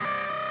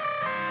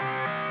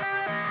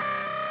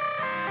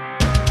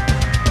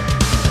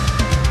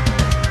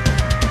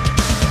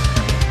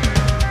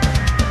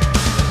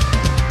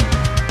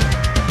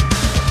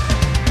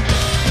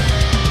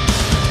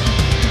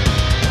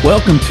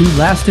Welcome to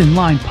Last in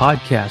Line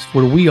podcast,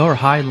 where we are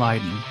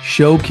highlighting,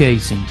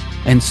 showcasing,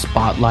 and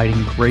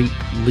spotlighting great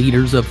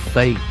leaders of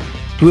faith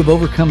who have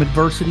overcome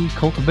adversity,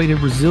 cultivated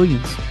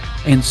resilience,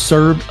 and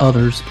served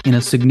others in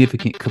a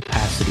significant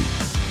capacity.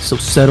 So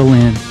settle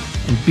in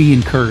and be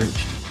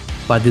encouraged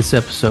by this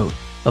episode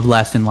of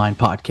Last in Line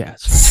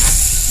podcast.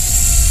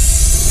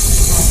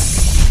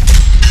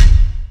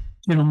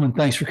 Gentlemen,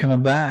 thanks for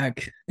coming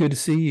back. Good to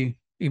see you,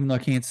 even though I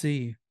can't see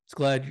you.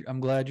 I'm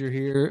glad you're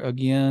here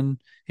again.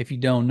 If you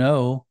don't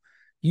know,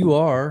 you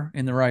are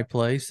in the right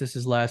place. This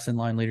is Last in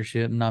Line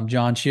Leadership, and I'm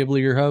John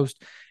Shibley, your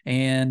host,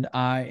 and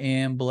I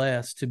am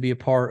blessed to be a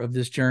part of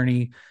this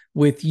journey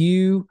with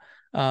you,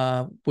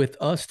 with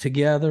us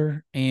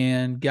together.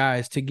 And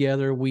guys,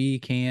 together we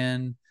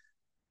can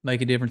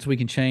make a difference. We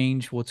can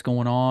change what's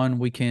going on.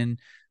 We can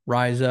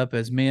rise up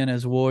as men,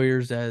 as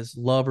warriors, as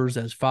lovers,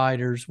 as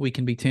fighters. We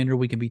can be tender.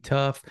 We can be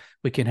tough.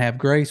 We can have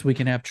grace. We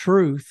can have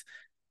truth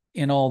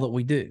in all that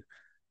we do.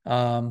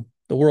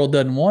 The world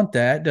doesn't want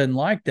that, doesn't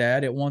like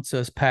that. It wants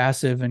us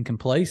passive and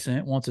complacent.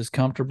 It wants us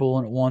comfortable,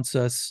 and it wants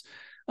us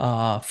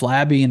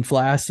flabby and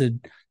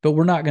flaccid. But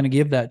we're not going to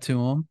give that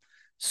to them.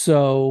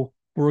 So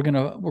we're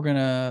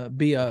gonna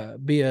be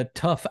a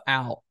tough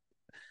out,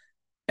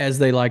 as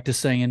they like to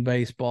say in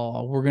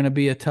baseball. We're going to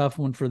be a tough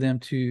one for them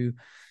to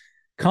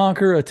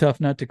conquer, a tough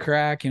nut to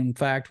crack. In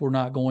fact, we're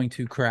not going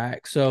to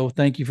crack. So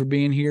thank you for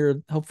being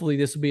here. Hopefully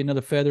this will be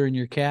another feather in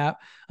your cap,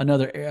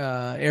 another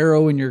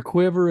arrow in your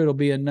quiver. It'll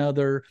be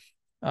another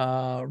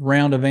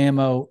round of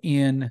ammo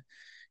in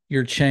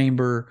your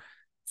chamber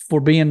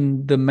for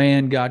being the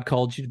man God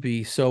called you to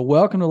be. So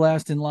welcome to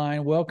Last in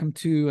Line. Welcome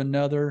to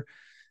another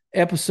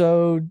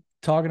episode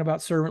talking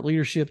about servant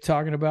leadership,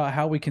 talking about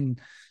how we can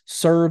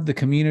serve the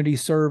community,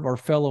 serve our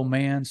fellow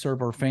man,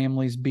 serve our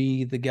families,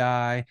 be the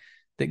guy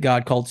that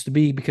God called us to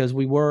be, because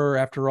we were,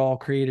 after all,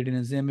 created in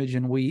his image,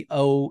 and we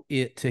owe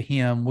it to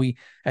him. We,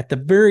 at the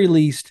very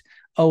least,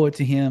 owe it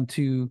to him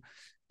to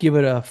give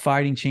it a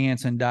fighting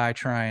chance and die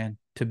trying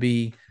to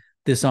be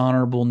this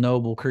honorable,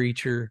 noble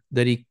creature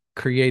that he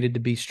created to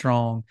be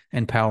strong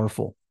and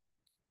powerful.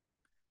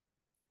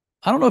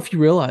 I don't know if you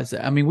realize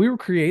that. I mean, we were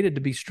created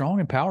to be strong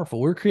and powerful.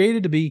 We were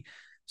created to be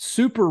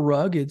super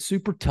rugged,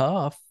 super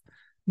tough,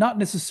 not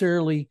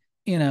necessarily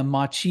in a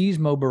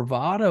machismo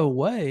bravado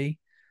way,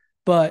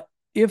 but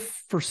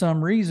if for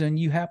some reason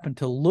you happen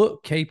to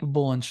look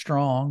capable and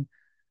strong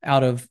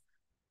out of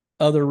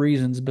other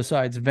reasons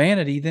besides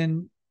vanity,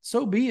 then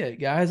so be it,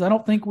 guys. I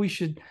don't think we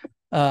should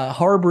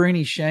harbor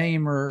any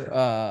shame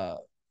or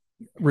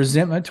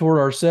resentment toward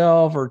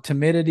ourselves, or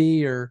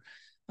timidity, or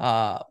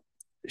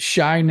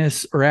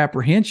shyness or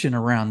apprehension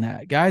around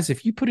that. Guys,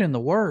 if you put in the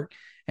work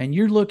and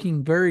you're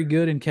looking very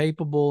good and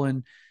capable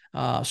and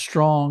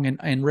strong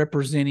and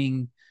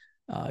representing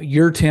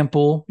your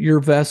temple,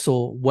 your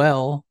vessel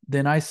well,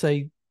 then I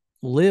say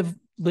live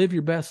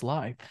your best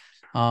life.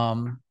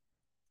 Obviously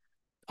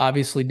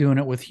doing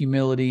it with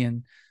humility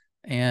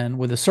and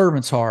with a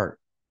servant's heart,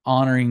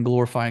 honoring,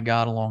 glorifying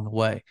God along the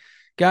way.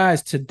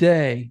 Guys,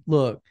 today,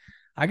 look,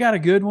 I got a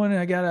good one.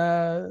 I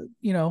got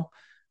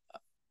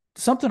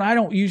something I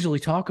don't usually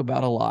talk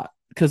about a lot,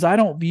 because I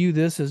don't view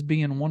this as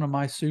being one of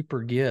my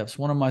super gifts,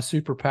 one of my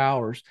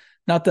superpowers.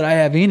 Not that I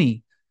have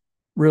any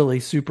really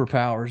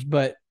superpowers,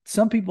 but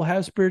some people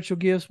have spiritual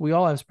gifts. We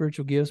all have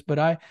spiritual gifts, but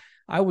I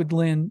would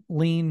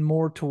lean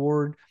more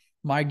toward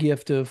my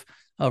gift of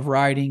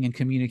writing and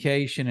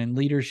communication and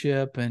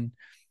leadership and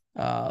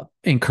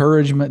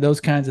encouragement,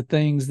 those kinds of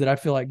things that I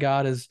feel like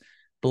God has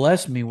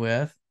blessed me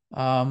with,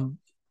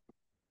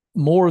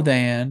 more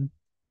than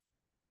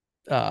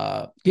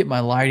get my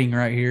lighting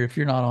right here. If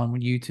you're not on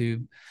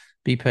YouTube,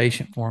 be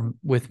patient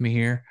with me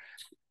here.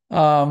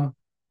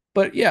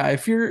 But yeah,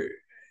 if you're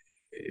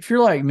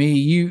like me,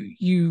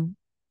 you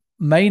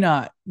may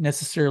not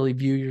necessarily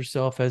view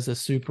yourself as a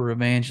super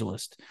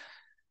evangelist.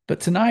 But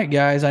tonight,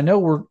 guys, I know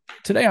we're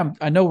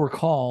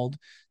called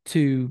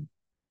to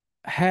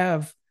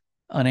have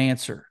an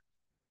answer.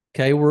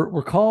 Okay,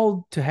 we're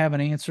called to have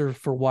an answer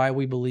for why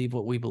we believe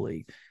what we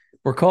believe.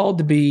 We're called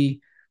to be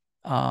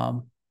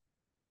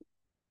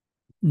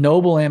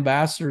noble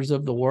ambassadors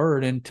of the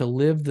word and to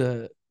live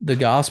the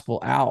gospel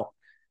out.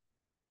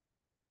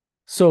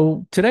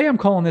 So today I'm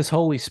calling this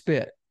Holy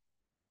Spit.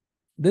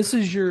 This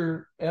is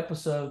your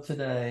episode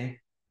today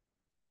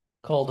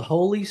called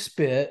Holy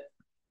Spit,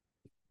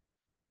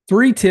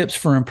 3 tips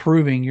for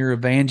improving your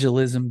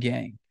evangelism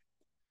game.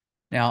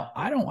 Now,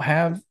 I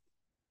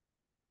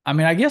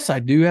guess I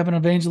do have an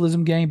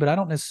evangelism game, but I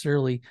don't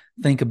necessarily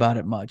think about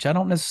it much. I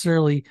don't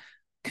necessarily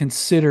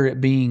consider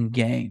it being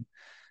game.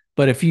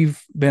 But if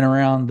you've been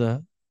around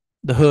the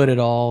hood at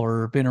all,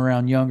 or been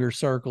around younger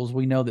circles,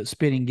 we know that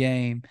spitting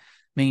game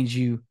means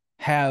you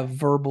have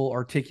verbal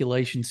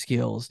articulation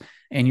skills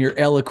and you're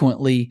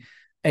eloquently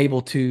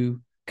able to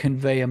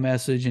convey a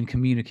message and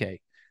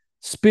communicate.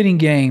 Spitting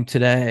game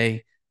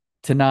tonight,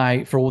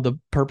 for the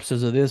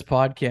purposes of this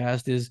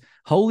podcast, is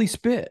Holy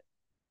Spit.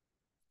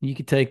 You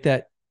could take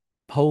that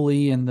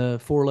holy and the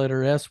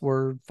 4-letter S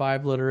word,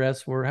 5-letter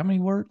S word. How many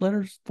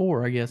letters?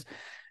 4, I guess.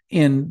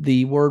 in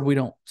the word we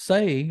don't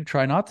say,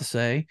 try not to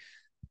say,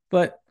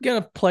 but got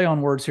to play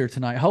on words here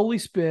tonight. Holy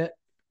spit.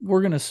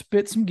 We're going to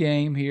spit some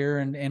game here,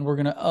 and we're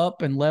going to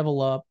up and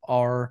level up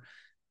our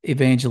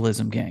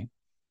evangelism game.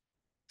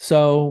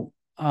 So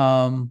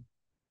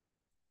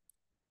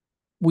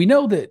we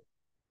know that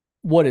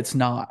what it's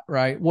not,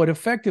 right? What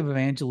effective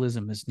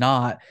evangelism is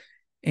not,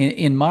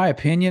 in my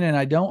opinion, and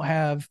I don't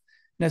have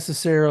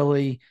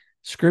necessarily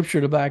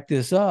scripture to back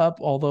this up,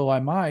 although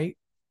I might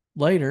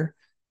later.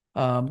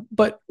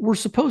 But we're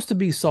supposed to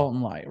be salt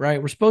and light,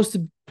 right? We're supposed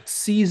to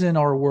season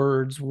our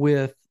words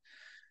with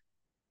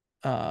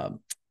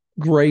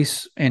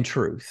grace and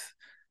truth.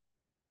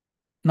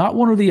 Not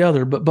one or the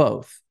other, but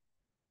both.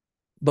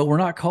 But we're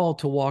not called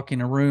to walk in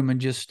a room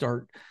and just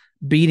start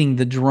beating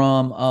the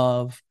drum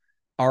of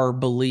our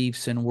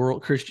beliefs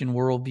and Christian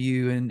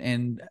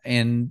worldview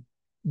and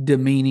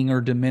demeaning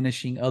or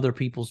diminishing other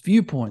people's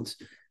viewpoints.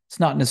 It's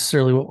not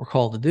necessarily what we're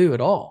called to do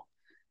at all.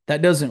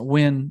 That doesn't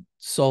win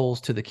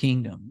souls to the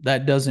kingdom.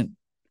 That doesn't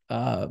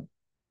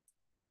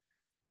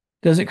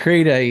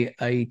create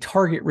a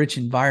target-rich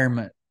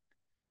environment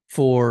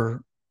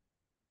for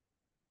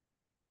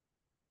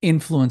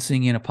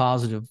influencing in a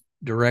positive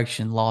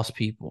direction lost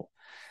people.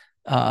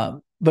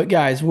 But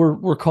guys,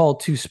 we're called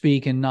to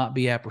speak and not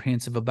be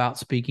apprehensive about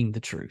speaking the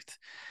truth.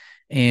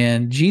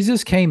 And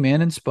Jesus came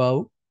in and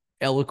spoke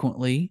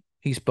eloquently.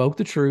 He spoke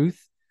the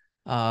truth.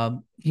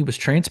 He was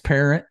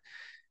transparent.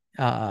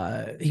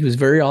 He was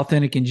very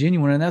authentic and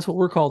genuine, and that's what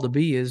we're called to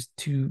be: is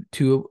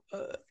to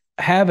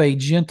have a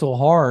gentle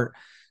heart,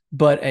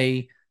 but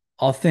a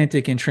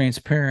authentic and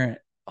transparent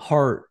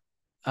heart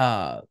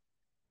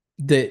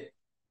that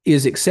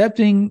is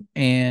accepting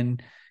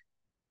and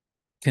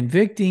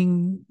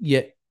convicting,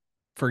 yet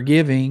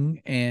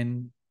forgiving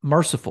and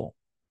merciful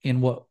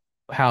in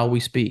how we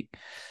speak.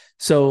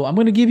 So I'm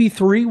going to give you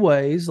 3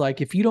 ways.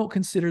 Like, if you don't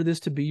consider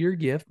this to be your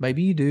gift,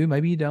 maybe you do,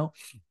 maybe you don't.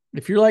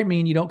 If you're like me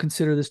and you don't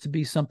consider this to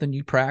be something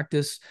you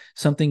practice,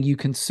 something you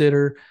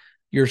consider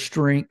your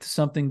strength,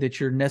 something that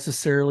you're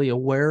necessarily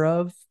aware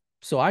of,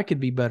 so I could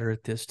be better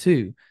at this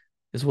too,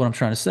 is what I'm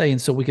trying to say. And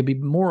so we could be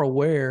more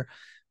aware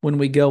when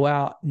we go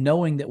out,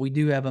 knowing that we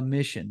do have a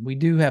mission. We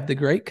do have the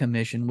Great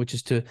Commission, which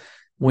is to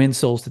win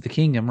souls to the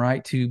kingdom,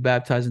 right? To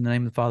baptize in the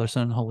name of the Father,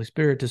 Son, and Holy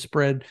Spirit, to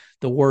spread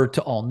the word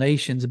to all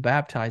nations,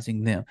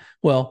 baptizing them.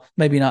 Well,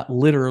 maybe not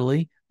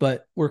literally,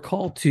 but we're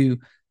called to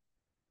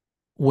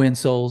win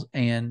souls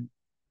and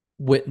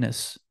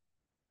witness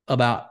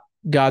about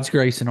God's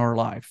grace in our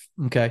life.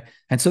 Okay.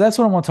 And so that's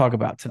what I want to talk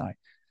about tonight.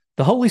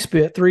 The Holy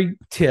Spit, 3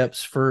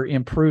 tips for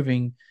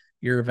improving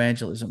your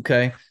evangelism.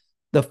 Okay.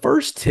 The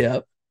first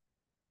tip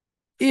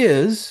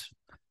is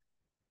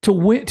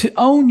to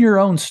own your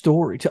own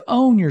story, to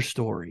own your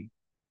story.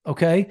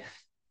 Okay.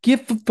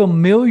 Get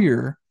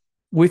familiar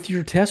with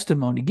your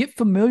testimony. Get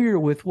familiar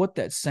with what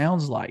that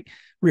sounds like.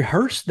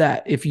 Rehearse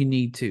that if you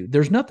need to.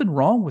 There's nothing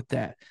wrong with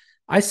that.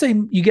 I say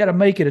you got to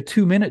make it a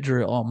 2-minute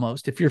drill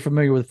almost, if you're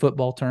familiar with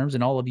football terms,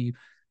 and all of you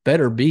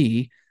better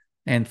be.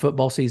 And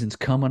football season's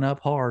coming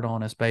up hard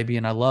on us, baby,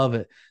 and I love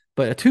it.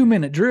 But a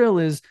 2-minute drill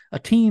is a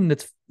team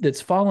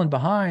that's fallen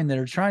behind, that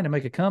are trying to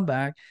make a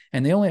comeback,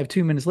 and they only have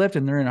 2 minutes left,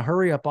 and they're in a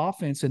hurry-up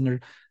offense, and they're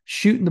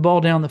shooting the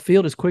ball down the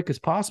field as quick as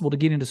possible to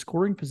get into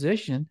scoring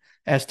position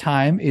as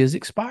time is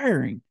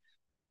expiring.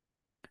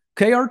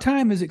 Okay, our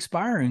time is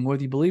expiring,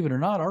 whether you believe it or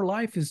not. Our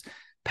life is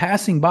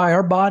passing by.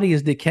 Our body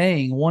is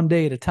decaying one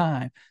day at a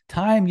time.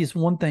 Time is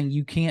one thing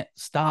you can't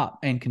stop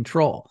and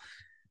control.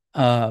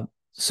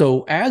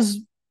 So as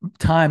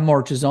time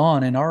marches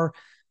on and our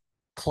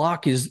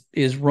clock is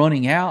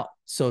running out,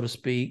 so to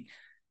speak,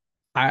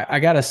 I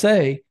gotta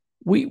say,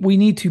 we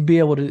need to be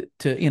able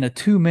to in a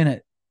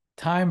 2-minute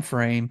time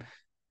frame,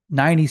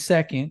 90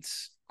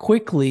 seconds,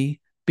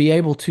 quickly be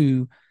able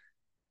to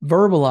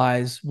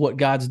verbalize what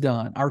God's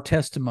done, our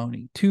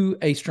testimony, to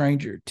a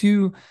stranger,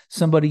 to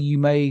somebody you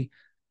may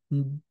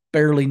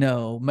barely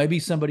know, maybe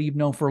somebody you've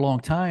known for a long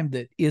time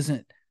that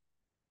isn't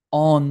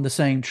on the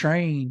same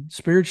train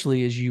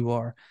spiritually as you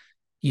are.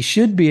 You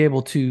should be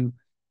able to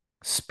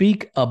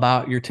speak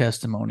about your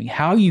testimony,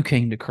 how you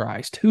came to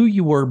Christ, who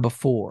you were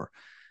before,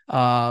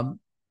 what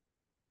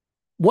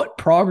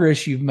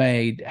progress you've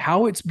made,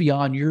 how it's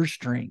beyond your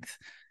strength,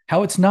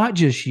 how it's not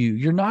just you.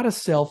 You're not a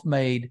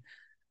self-made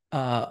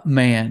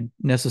man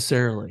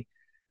necessarily.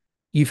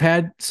 You've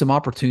had some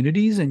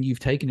opportunities and you've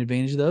taken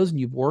advantage of those, and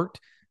you've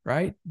worked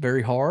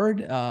very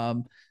hard.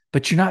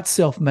 But you're not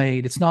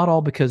self-made. It's not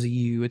all because of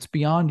you. It's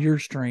beyond your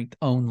strength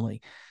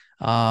only.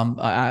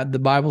 The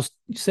Bible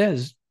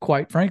says,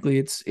 quite frankly,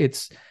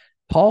 it's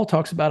Paul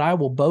talks about, I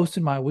will boast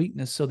in my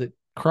weakness so that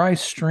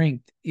Christ's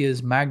strength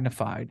is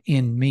magnified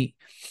in me.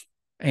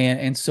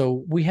 And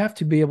so we have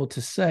to be able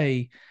to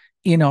say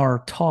in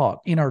our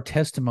talk, in our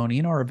testimony,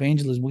 in our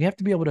evangelism, we have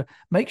to be able to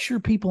make sure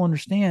people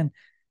understand,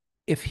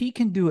 if he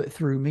can do it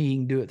through me, he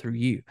can do it through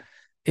you.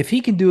 If he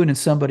can do it in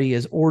somebody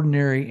as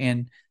ordinary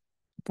and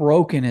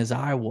broken as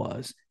I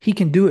was, he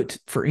can do it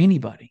for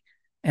anybody.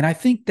 And I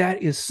think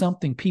that is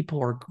something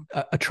people are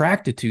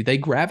attracted to. They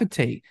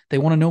gravitate. They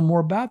want to know more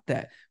about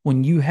that.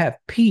 When you have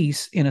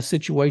peace in a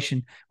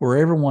situation where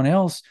everyone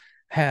else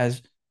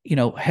has,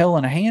 hell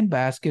in a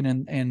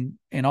handbasket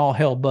and all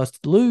hell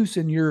busted loose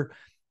in your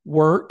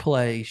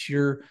workplace,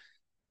 your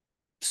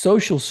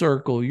social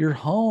circle, your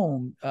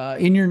home,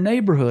 in your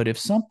neighborhood, if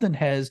something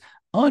has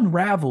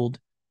unraveled,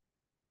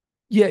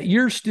 yet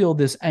you're still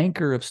this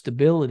anchor of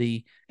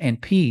stability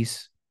and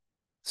peace,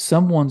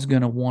 someone's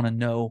going to want to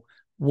know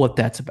what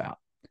that's about.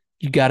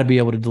 You got to be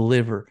able to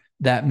deliver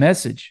that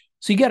message.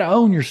 So you got to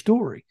own your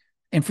story.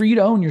 And for you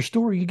to own your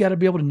story, you got to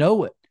be able to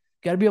know it.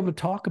 You got to be able to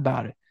talk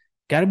about it.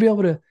 Got to be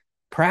able to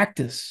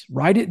practice,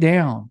 write it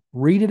down,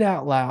 read it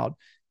out loud,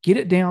 get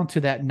it down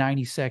to that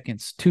 90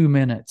 seconds, 2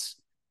 minutes.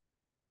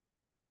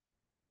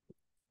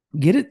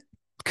 Get it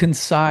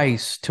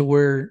concise to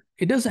where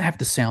it doesn't have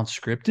to sound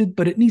scripted,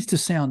 but it needs to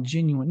sound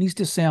genuine. It needs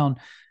to sound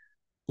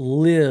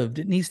lived.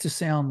 It needs to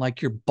sound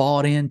like you're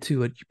bought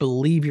into it. You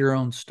believe your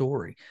own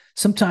story.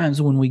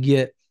 Sometimes when we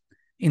get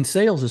in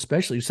sales,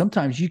 especially,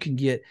 sometimes you can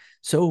get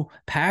so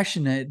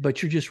passionate,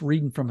 but you're just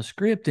reading from a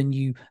script and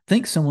you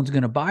think someone's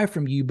going to buy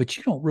from you, but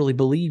you don't really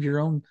believe your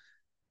own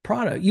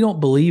product. You don't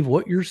believe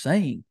what you're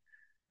saying.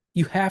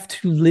 You have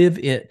to live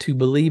it to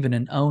believe it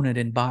and own it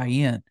and buy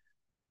in.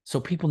 So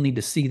people need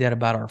to see that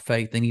about our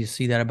faith. They need to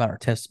see that about our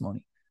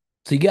testimony.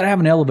 So you got to have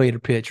an elevator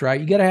pitch,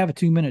 right? You got to have a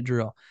 2-minute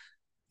drill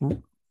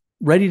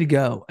ready to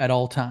go at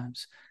all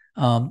times.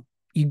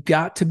 You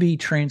got to be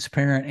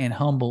transparent and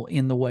humble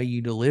in the way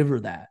you deliver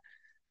that.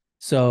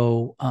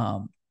 So,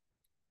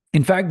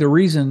 in fact, the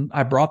reason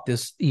I brought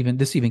this even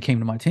came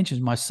to my attention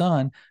is my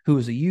son, who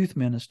is a youth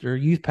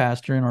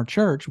pastor in our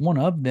church. One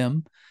of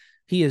them,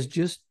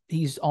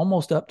 he's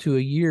almost up to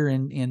a year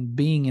in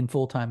being in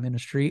full-time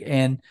ministry.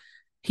 And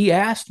he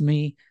asked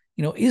me,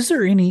 is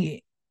there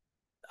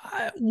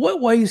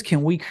what ways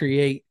can we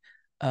create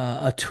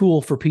a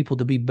tool for people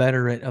to be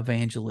better at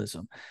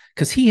evangelism?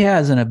 Because he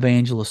has an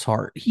evangelist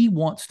heart. He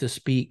wants to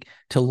speak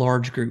to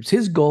large groups.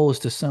 His goal is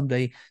to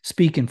someday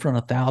speak in front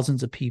of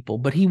thousands of people,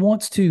 but he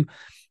wants to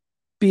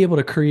be able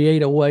to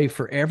create a way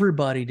for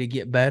everybody to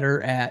get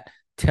better at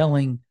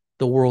telling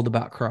the world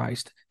about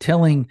Christ,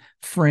 telling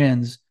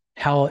friends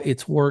how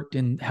it's worked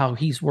and how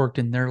he's worked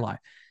in their life.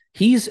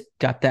 He's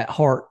got that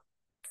heart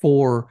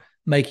for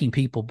making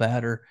people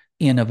better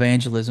in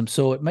evangelism.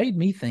 So it made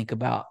me think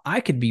about, I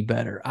could be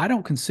better. I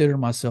don't consider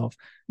myself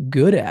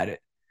good at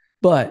it,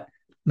 but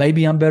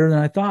maybe I'm better than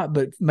I thought,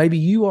 but maybe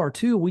you are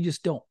too. We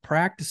just don't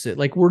practice it.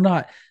 Like, we're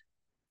not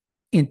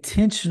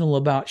intentional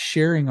about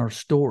sharing our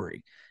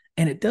story.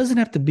 And it doesn't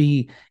have to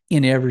be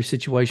in every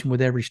situation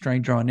with every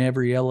stranger on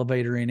every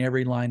elevator, in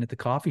every line at the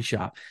coffee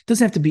shop. It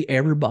doesn't have to be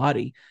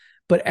everybody.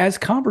 But as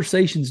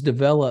conversations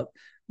develop,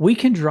 we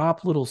can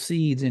drop little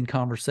seeds in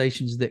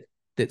conversations that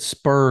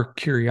spur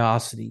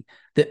curiosity,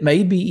 that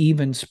maybe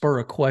even spur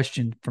a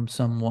question from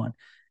someone.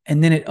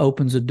 And then it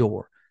opens a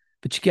door.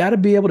 But you got to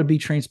be able to be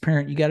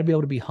transparent. You got to be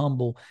able to be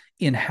humble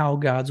in how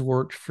God's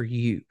worked for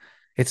you.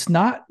 It's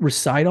not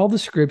recite all the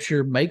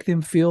scripture, make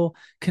them feel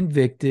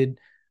convicted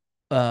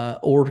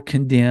or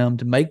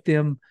condemned, make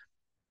them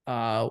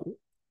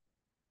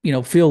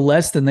feel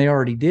less than they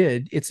already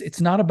did.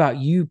 It's not about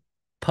you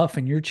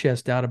puffing your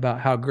chest out about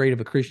how great of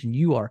a Christian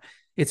you are.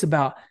 It's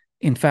about,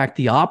 in fact,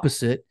 the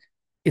opposite.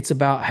 It's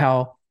about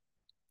how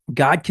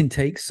God can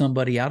take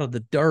somebody out of the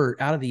dirt,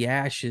 out of the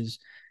ashes,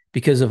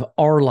 because of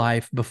our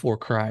life before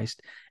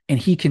Christ. And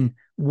he can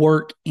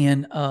work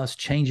in us,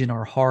 changing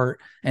our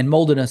heart and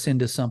molding us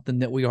into something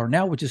that we are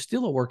now, which is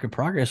still a work in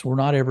progress. We're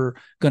not ever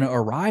going to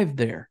arrive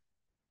there.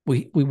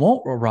 We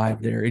won't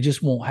arrive there. It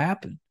just won't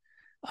happen.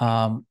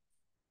 But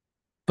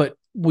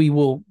we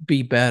will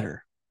be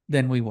better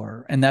than we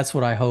were. And that's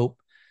what I hope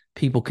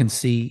people can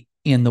see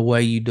in the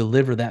way you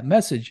deliver that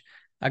message.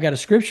 I got a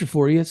scripture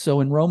for you. So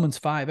in Romans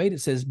 5:8,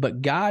 it says,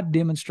 but God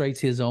demonstrates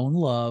his own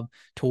love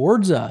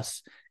towards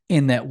us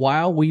in that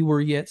while we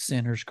were yet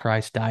sinners,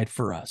 Christ died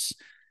for us.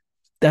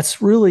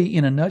 That's really,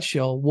 in a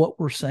nutshell, what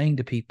we're saying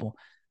to people.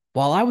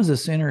 While I was a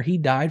sinner, he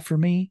died for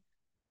me,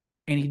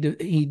 and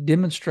he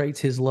demonstrates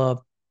his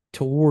love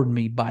toward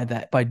me by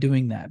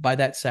doing that, by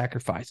that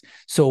sacrifice.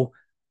 So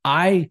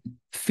I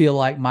feel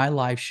like my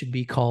life should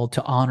be called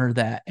to honor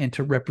that and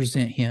to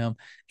represent him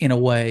in a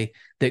way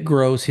that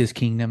grows his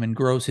kingdom and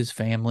grows his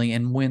family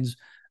and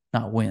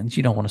not wins,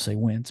 you don't want to say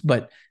wins,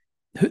 but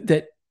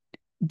that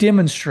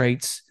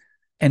demonstrates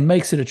and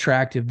makes it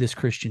attractive, this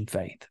Christian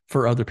faith,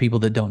 for other people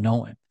that don't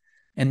know him.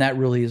 And that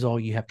really is all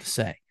you have to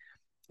say.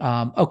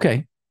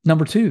 Okay.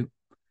 Number 2,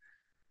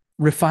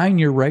 refine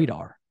your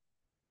radar.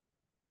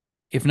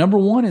 If number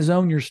 1 is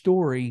own your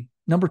story,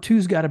 number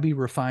 2's got to be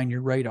refine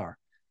your radar.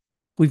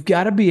 We've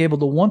got to be able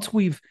to, once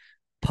we've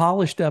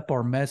polished up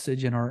our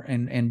message and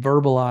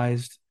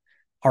verbalized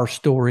our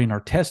story and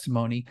our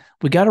testimony,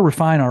 we got to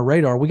refine our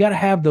radar. We got to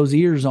have those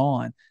ears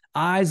on,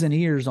 eyes and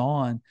ears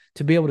on,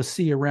 to be able to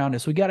see around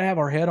us. We got to have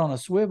our head on a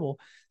swivel,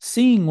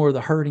 seeing where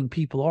the hurting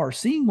people are,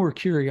 seeing where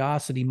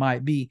curiosity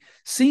might be,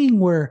 seeing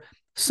where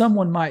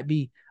someone might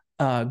be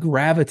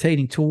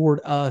gravitating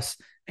toward us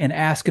and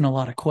asking a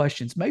lot of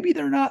questions. Maybe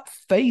they're not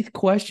faith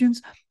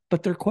questions,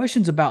 but they're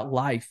questions about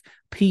life,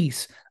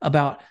 peace,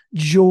 about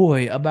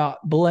joy, about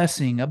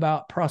blessing,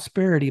 about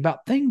prosperity,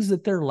 about things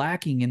that they're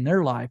lacking in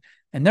their life.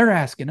 And they're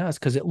asking us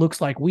because it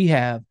looks like we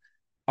have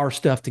our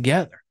stuff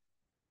together.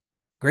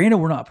 Granted,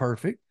 we're not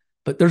perfect,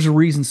 but there's a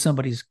reason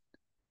somebody's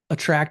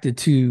attracted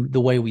to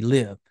the way we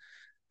live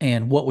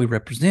and what we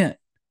represent.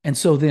 And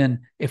so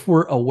then if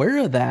we're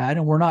aware of that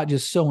and we're not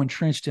just so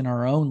entrenched in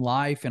our own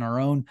life and our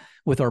own,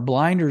 with our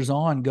blinders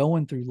on,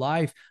 going through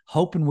life,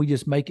 hoping we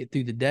just make it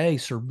through the day,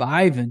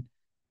 surviving,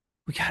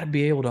 we got to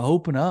be able to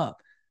open up,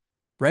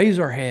 raise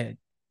our head,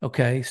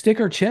 okay,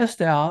 stick our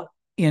chest out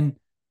in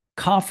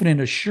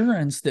confident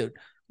assurance that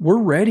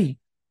we're ready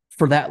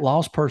for that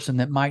lost person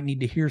that might need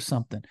to hear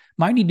something,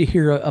 might need to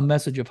hear a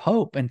message of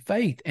hope and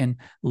faith and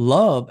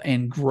love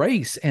and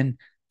grace and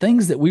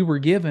things that we were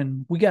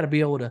given. We got to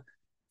be able to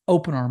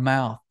open our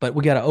mouth, but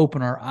we got to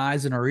open our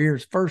eyes and our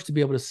ears first to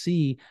be able to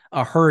see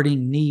a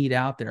hurting need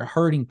out there,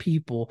 hurting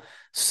people,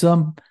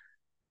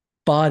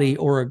 somebody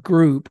or a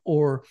group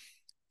or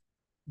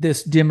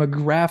this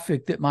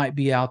demographic that might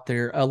be out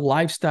there, a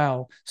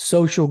lifestyle,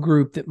 social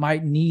group that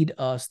might need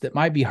us, that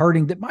might be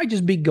hurting, that might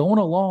just be going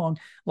along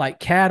like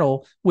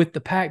cattle with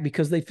the pack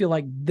because they feel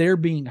like they're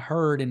being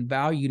heard and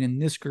valued in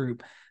this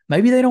group.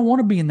 Maybe they don't want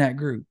to be in that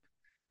group,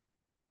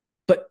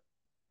 but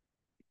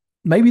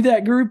maybe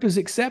that group is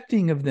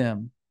accepting of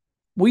them.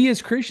 We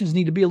as Christians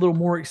need to be a little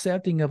more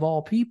accepting of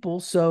all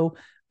people so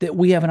that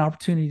we have an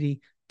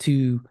opportunity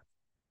to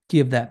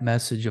give that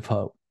message of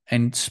hope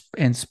and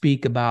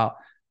speak about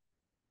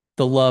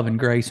the love and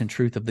grace and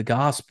truth of the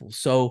gospel.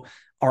 So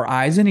our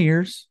eyes and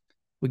ears,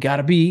 we got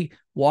to be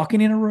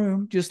walking in a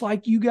room just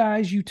like you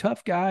guys, you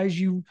tough guys,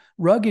 you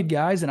rugged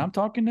guys. And I'm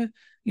talking to,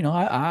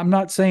 I'm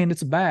not saying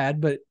it's bad,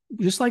 but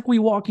just like we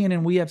walk in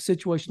and we have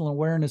situational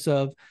awareness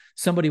of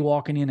somebody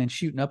walking in and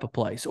shooting up a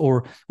place,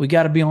 or we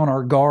got to be on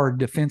our guard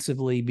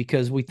defensively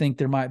because we think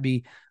there might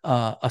be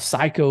a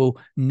psycho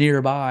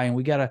nearby, and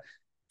we got to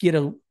get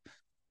a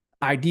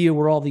idea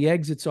where all the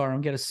exits are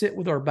and got to sit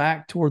with our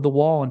back toward the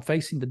wall and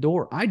facing the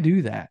door. I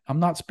do that. I'm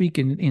not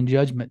speaking in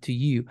judgment to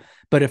you,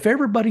 but if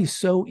everybody's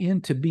so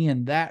into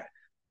being that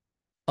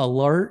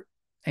alert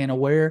and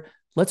aware,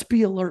 let's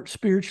be alert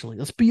spiritually.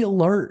 Let's be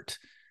alert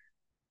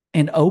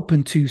and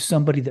open to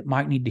somebody that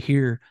might need to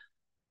hear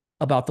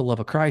about the love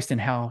of Christ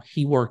and how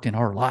he worked in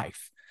our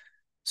life.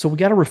 So we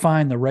got to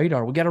refine the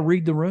radar. We got to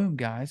read the room,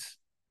 guys.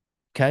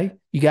 Okay.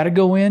 You got to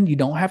go in. You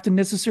don't have to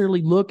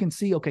necessarily look and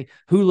see, okay,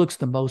 who looks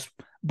the most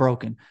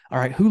broken? All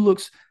right. Who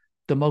looks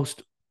the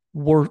most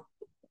worse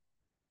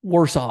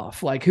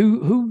off? Like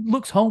who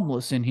looks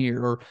homeless in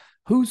here, or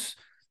who's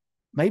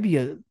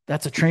maybe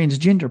that's a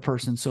transgender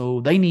person,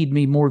 so they need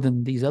me more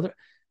than these other.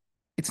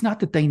 It's not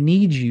that they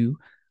need you.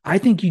 I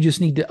think you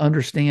just need to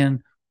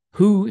understand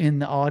who in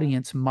the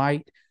audience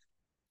might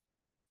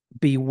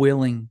be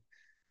willing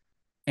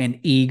and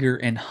eager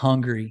and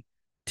hungry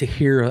to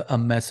hear a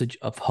message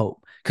of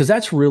hope. Because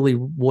that's really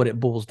what it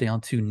boils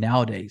down to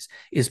nowadays,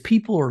 is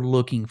people are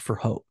looking for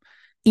hope.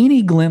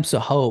 Any glimpse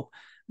of hope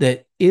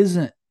that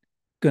isn't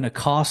going to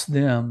cost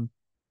them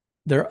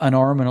an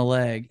arm and a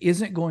leg,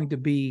 isn't going to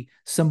be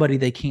somebody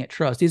they can't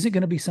trust, isn't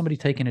going to be somebody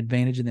taking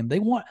advantage of them. They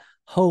want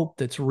hope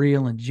that's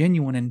real and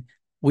genuine, and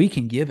we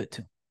can give it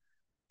to them.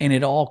 And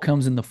it all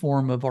comes in the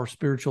form of our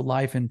spiritual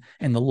life and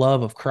the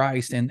love of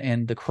Christ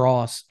and the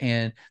cross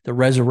and the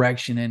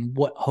resurrection and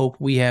what hope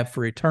we have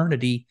for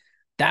eternity.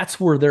 That's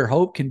where their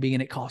hope can be.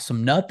 And it costs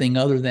them nothing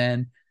other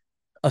than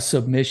a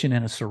submission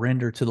and a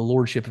surrender to the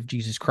lordship of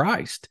Jesus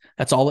Christ.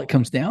 That's all it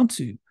comes down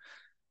to.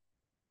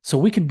 So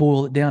we can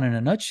boil it down in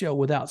a nutshell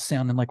without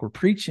sounding like we're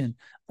preaching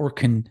or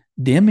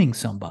condemning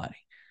somebody,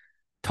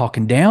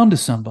 talking down to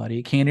somebody.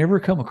 It can't ever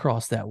come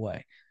across that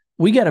way.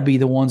 We got to be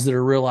the ones that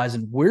are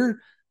realizing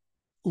we're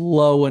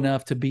low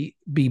enough to be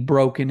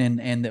broken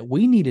and that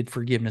we needed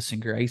forgiveness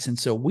and grace. And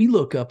so we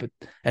look up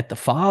at the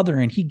Father,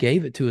 and he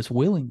gave it to us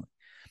willingly.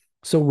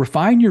 So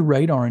refine your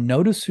radar and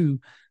notice who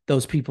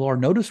those people are.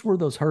 Notice where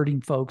those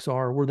hurting folks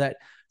are, where that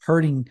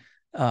hurting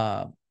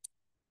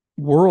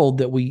world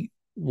that we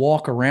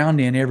walk around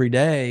in every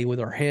day with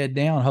our head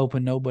down,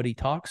 hoping nobody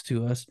talks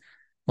to us.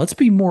 Let's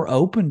be more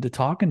open to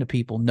talking to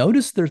people.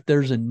 Notice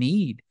there's a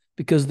need,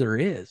 because there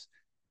is.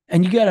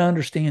 And you got to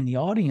understand the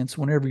audience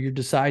whenever you're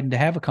deciding to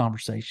have a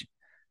conversation.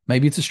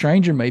 Maybe it's a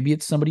stranger, maybe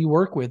it's somebody you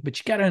work with, but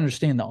you got to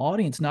understand the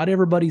audience. Not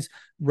everybody's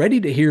ready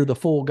to hear the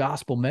full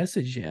gospel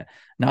message yet.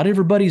 Not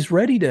everybody's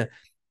ready to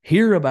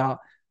hear about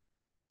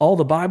all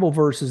the Bible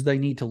verses they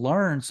need to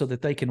learn so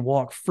that they can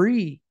walk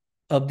free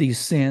of these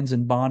sins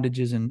and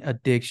bondages and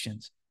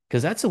addictions.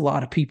 Because that's a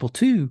lot of people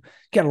too. You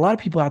got a lot of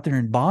people out there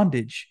in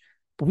bondage,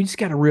 but we just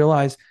got to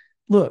realize,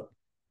 look,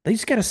 they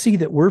just got to see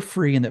that we're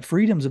free and that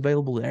freedom's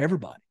available to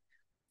everybody.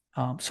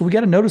 So we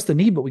got to notice the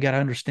need, but we got to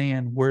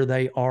understand where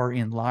they are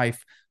in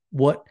life,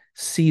 what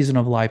season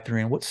of life they're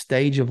in, what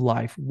stage of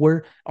life,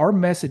 where our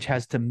message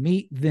has to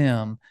meet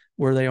them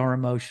where they are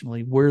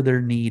emotionally, where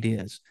their need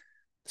is.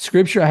 The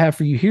scripture I have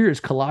for you here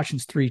is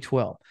Colossians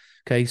 3:12.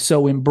 Okay,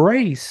 so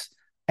embrace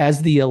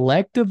as the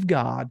elect of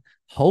God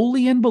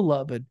holy and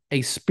beloved,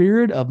 a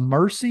spirit of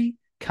mercy,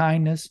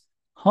 kindness,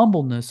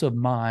 humbleness of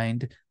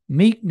mind,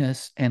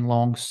 meekness, and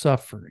long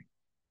suffering.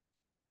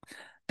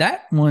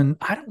 That one,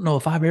 I don't know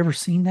if I've ever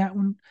seen that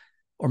one,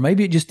 or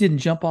maybe it just didn't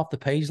jump off the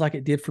page like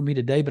it did for me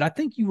today, but I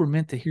think you were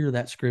meant to hear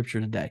that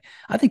scripture today.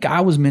 I think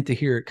I was meant to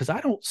hear it because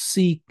I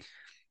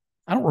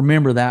don't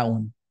remember that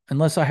one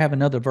unless I have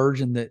another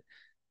version that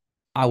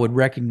I would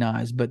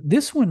recognize. But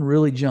this one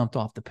really jumped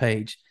off the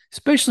page,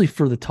 especially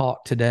for the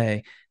talk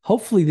today.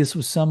 Hopefully this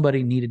was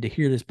somebody needed to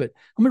hear this, but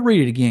let me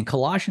read it again.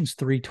 Colossians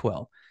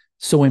 3:12.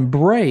 So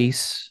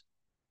embrace,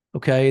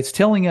 okay, it's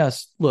telling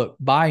us, look,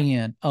 buy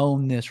in,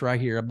 own this right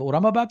here. But what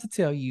I'm about to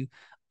tell you,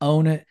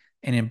 own it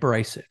and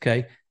embrace it,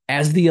 okay?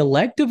 As the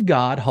elect of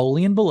God,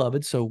 holy and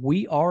beloved, so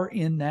we are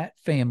in that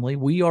family.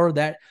 We are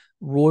that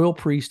royal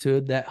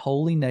priesthood, that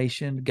holy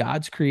nation,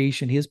 God's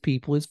creation, his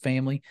people, his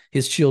family,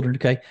 his children,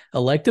 okay?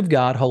 Elect of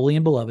God, holy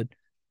and beloved.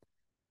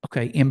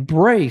 Okay,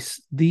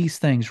 embrace these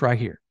things right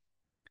here.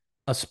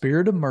 A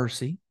spirit of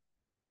mercy,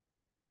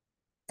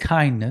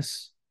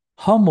 kindness,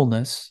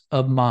 humbleness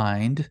of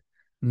mind,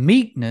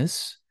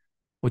 meekness,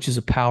 which is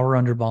a power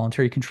under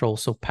voluntary control,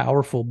 so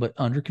powerful but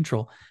under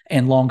control,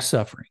 and long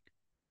suffering.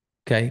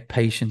 Okay,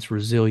 patience,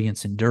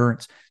 resilience,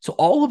 endurance. So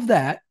all of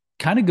that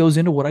kind of goes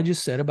into what I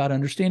just said about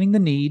understanding the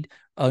need,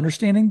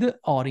 understanding the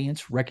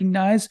audience,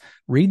 recognize,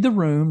 read the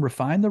room,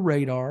 refine the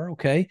radar,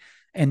 okay?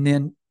 And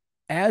then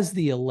as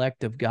the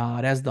elect of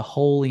God, as the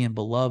holy and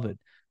beloved,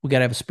 we got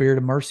to have a spirit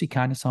of mercy,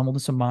 kindness,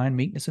 humbleness of mind,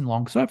 meekness, and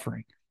long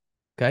suffering.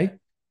 Okay,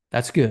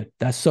 that's good.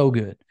 That's so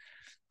good.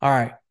 All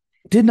right.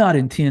 Did not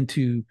intend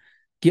to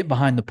get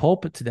behind the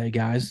pulpit today,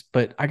 guys,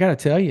 but I got to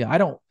tell you, I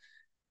don't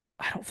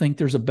think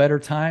there's a better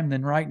time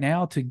than right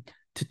now to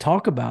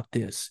talk about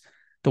this.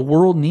 The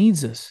world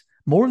needs us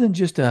more than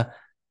just a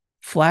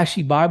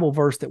flashy Bible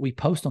verse that we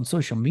post on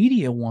social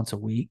media once a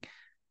week.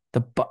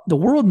 The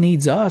world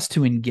needs us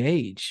to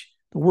engage.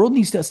 The world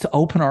needs us to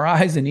open our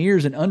eyes and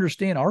ears and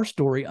understand our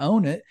story,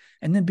 own it,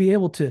 and then be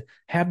able to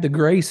have the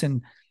grace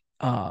and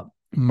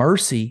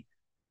mercy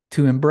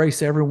to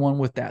embrace everyone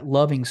with that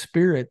loving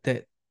spirit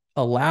that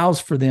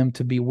allows for them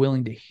to be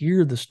willing to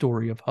hear the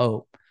story of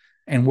hope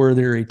and where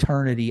their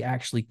eternity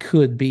actually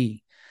could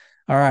be.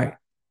 All right.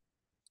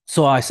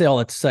 So I say all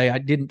that to say I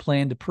didn't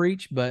plan to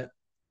preach, but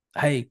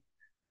hey,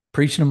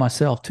 preaching to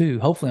myself too.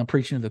 Hopefully I'm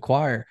preaching to the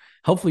choir.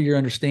 Hopefully you're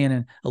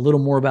understanding a little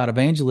more about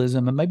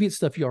evangelism, and maybe it's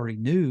stuff you already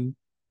knew,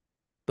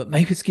 but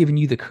maybe it's giving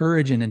you the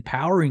courage and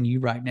empowering you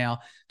right now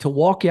to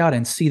walk out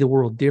and see the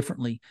world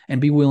differently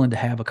and be willing to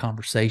have a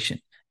conversation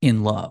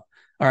in love.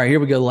 All right, here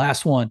we go.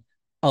 Last one.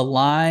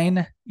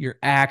 Align your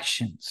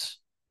actions.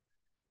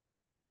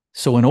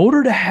 So in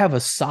order to have a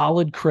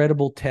solid,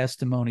 credible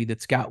testimony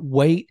that's got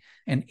weight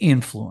and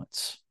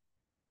influence,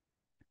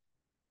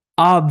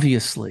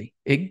 obviously,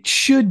 it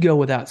should go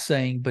without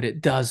saying, but it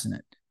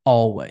doesn't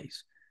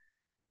always.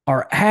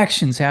 Our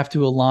actions have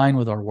to align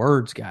with our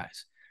words,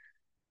 guys.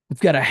 We've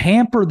got to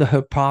hamper the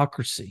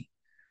hypocrisy.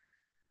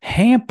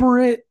 Hamper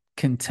it,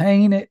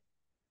 contain it,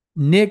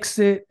 nix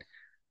it,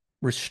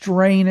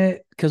 restrain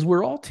it, because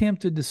we're all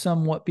tempted to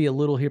somewhat be a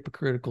little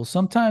hypocritical.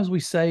 Sometimes we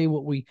say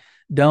what we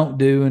don't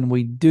do and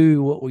we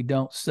do what we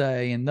don't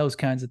say and those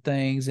kinds of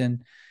things.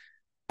 And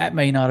that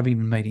may not have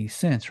even made any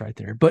sense right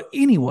there. But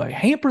anyway,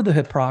 hamper the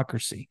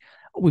hypocrisy.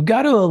 We've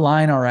got to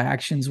align our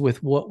actions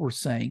with what we're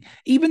saying.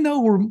 Even though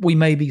we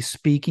may be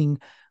speaking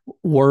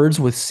words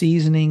with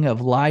seasoning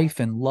of life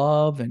and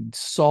love and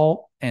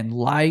salt and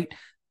light,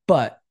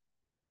 but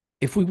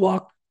if we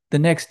walk the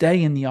next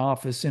day in the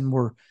office and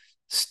we're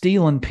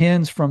stealing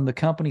pens from the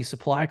company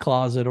supply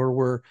closet, or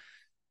we're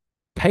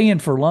paying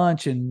for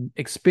lunch and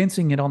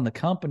expensing it on the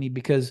company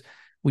because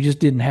we just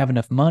didn't have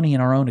enough money in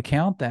our own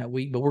account that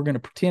week, but we're going to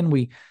pretend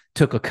we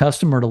took a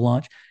customer to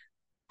lunch.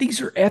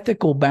 These are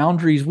ethical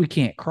boundaries we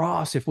can't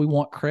cross if we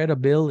want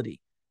credibility.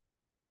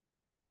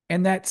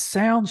 And that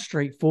sounds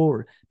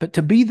straightforward, but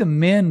to be the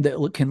men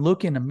that can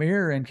look in a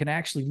mirror and can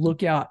actually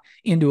look out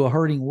into a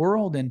hurting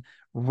world and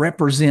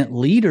represent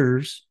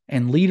leaders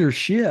and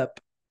leadership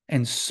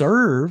and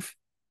serve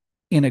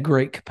in a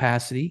great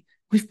capacity,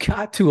 we've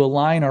got to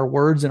align our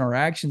words and our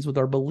actions with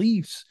our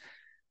beliefs.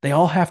 They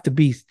all have to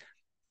be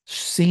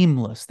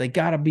seamless. They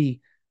got to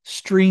be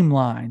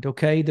streamlined,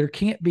 okay? There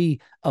can't be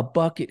a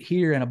bucket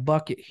here and a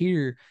bucket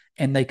here,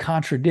 and they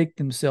contradict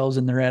themselves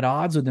and they're at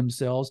odds with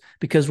themselves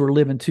because we're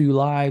living two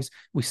lives.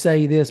 We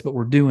say this, but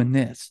we're doing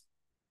this.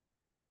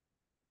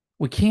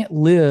 We can't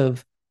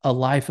live a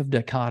life of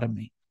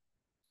dichotomy,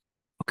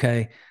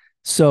 okay?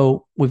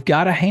 So we've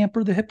got to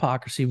hamper the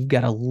hypocrisy. We've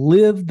got to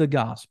live the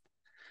gospel.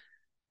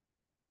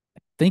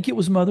 I think it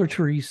was Mother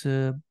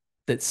Teresa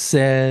that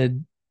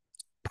said,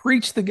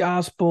 preach the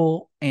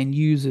gospel and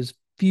use as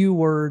few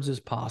words as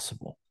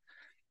possible.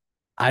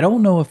 I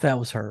don't know if that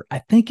was her. I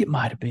think it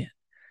might have been.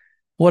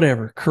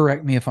 Whatever.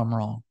 Correct me if I'm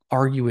wrong.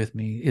 Argue with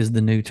me is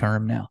the new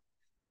term now.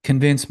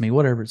 Convince me,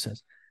 whatever it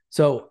says.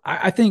 So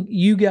I think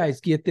you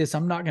guys get this.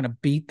 I'm not going to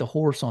beat the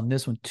horse on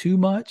this one too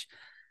much,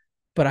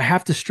 but I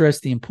have to stress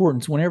the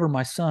importance. Whenever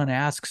my son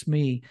asks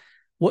me,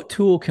 What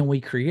tool can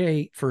we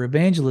create for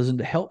evangelism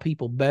to help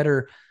people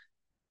better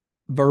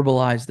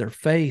verbalize their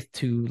faith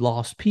to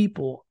lost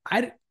people?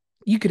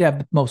 You could have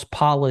the most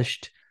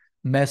polished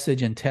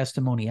message and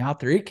testimony out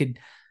there. It could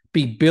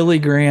be Billy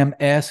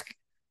Graham-esque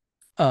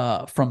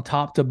from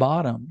top to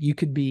bottom. You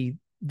could be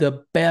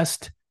the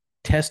best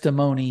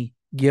testimony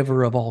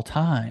giver of all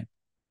time.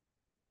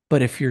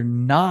 But if you're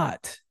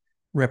not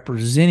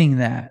representing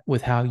that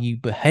with how you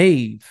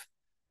behave,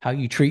 how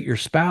you treat your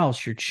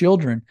spouse, your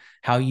children,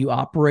 how you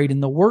operate in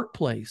the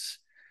workplace,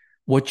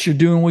 what you're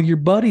doing with your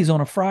buddies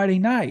on a Friday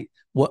night,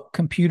 what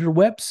computer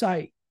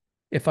website,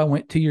 if I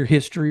went to your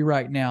history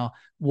right now,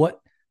 what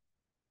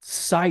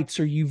sites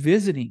are you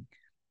visiting?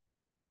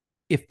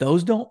 If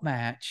those don't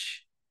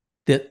match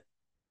that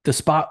the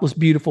spotless,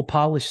 beautiful,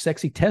 polished,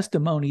 sexy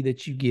testimony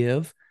that you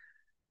give,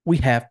 we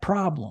have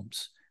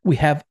problems. We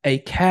have a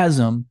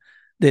chasm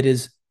that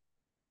is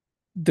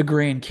the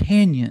Grand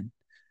Canyon,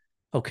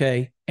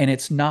 okay? And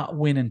it's not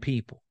winning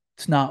people.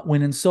 It's not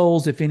winning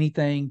souls. If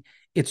anything,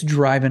 it's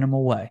driving them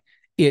away.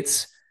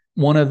 It's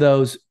one of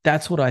those,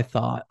 that's what I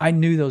thought. I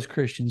knew those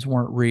Christians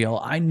weren't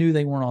real. I knew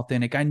they weren't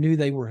authentic. I knew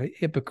they were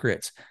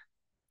hypocrites.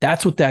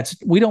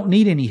 We don't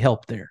need any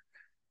help there,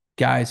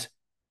 guys.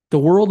 The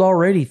world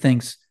already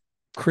thinks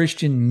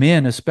Christian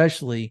men,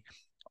 especially,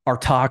 are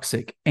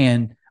toxic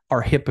and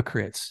are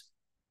hypocrites,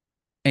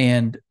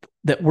 and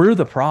that we're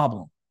the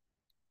problem.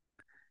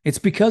 It's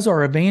because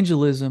our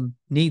evangelism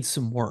needs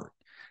some work.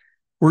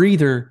 We're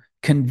either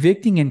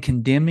convicting and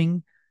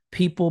condemning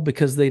people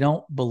because they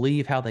don't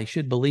believe how they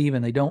should believe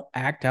and they don't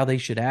act how they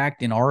should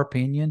act, in our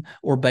opinion,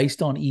 or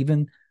based on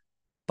even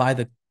by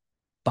the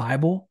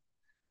Bible.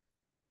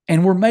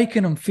 And we're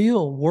making them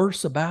feel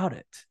worse about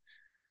it.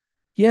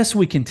 Yes,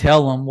 we can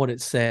tell them what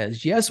it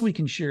says. Yes, we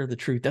can share the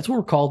truth. That's what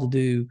we're called to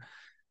do.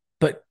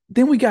 But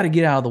then we got to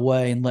get out of the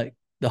way and let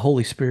the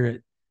Holy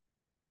Spirit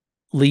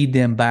lead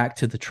them back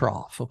to the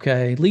trough,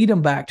 okay? Lead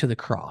them back to the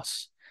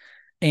cross.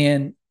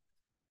 And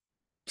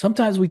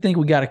sometimes we think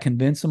we got to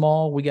convince them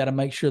all. We got to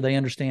make sure they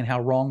understand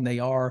how wrong they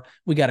are.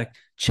 We got to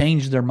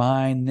change their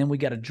mind. And then we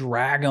got to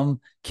drag them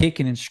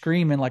kicking and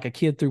screaming like a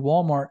kid through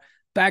Walmart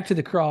back to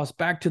the cross,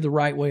 back to the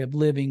right way of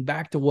living,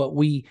 back to what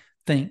we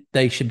think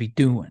they should be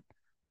doing.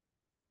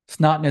 It's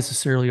not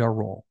necessarily our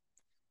role.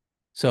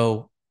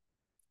 So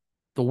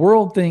the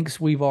world thinks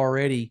we've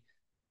already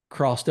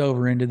crossed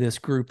over into this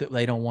group that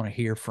they don't want to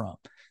hear from.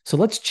 So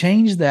let's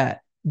change that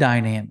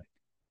dynamic.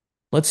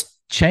 Let's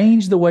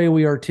change the way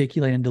we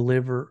articulate and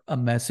deliver a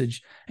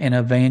message, an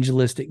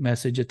evangelistic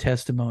message, a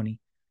testimony.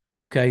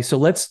 Okay, so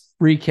let's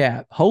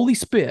recap. Holy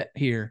spit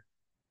here.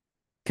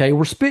 Okay,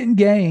 we're spitting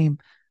game,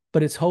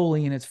 but it's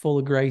holy and it's full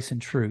of grace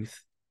and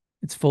truth.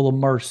 It's full of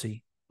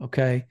mercy.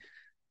 Okay.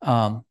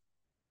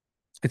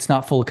 It's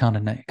not full of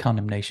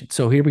condemnation.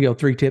 So here we go.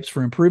 3 tips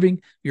for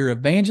improving your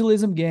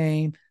evangelism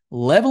game,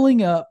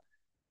 leveling up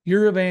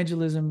your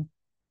evangelism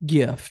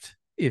gift,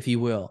 if you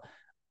will.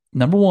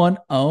 Number 1,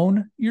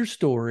 own your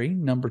story.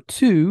 Number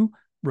 2,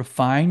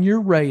 refine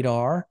your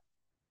radar.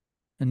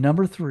 And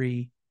number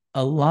 3,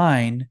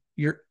 align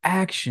your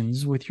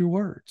actions with your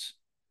words.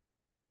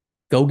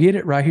 Go get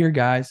it right here,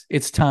 guys.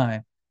 It's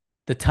time.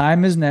 The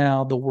time is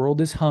now. The world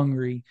is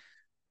hungry.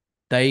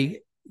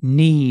 They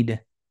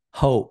need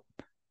hope.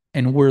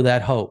 And we're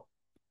that hope.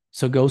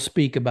 So go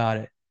speak about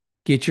it.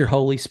 Get your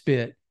holy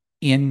spit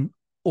in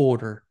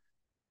order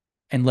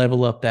and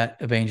level up that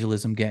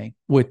evangelism game.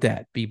 With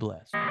that, be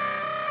blessed.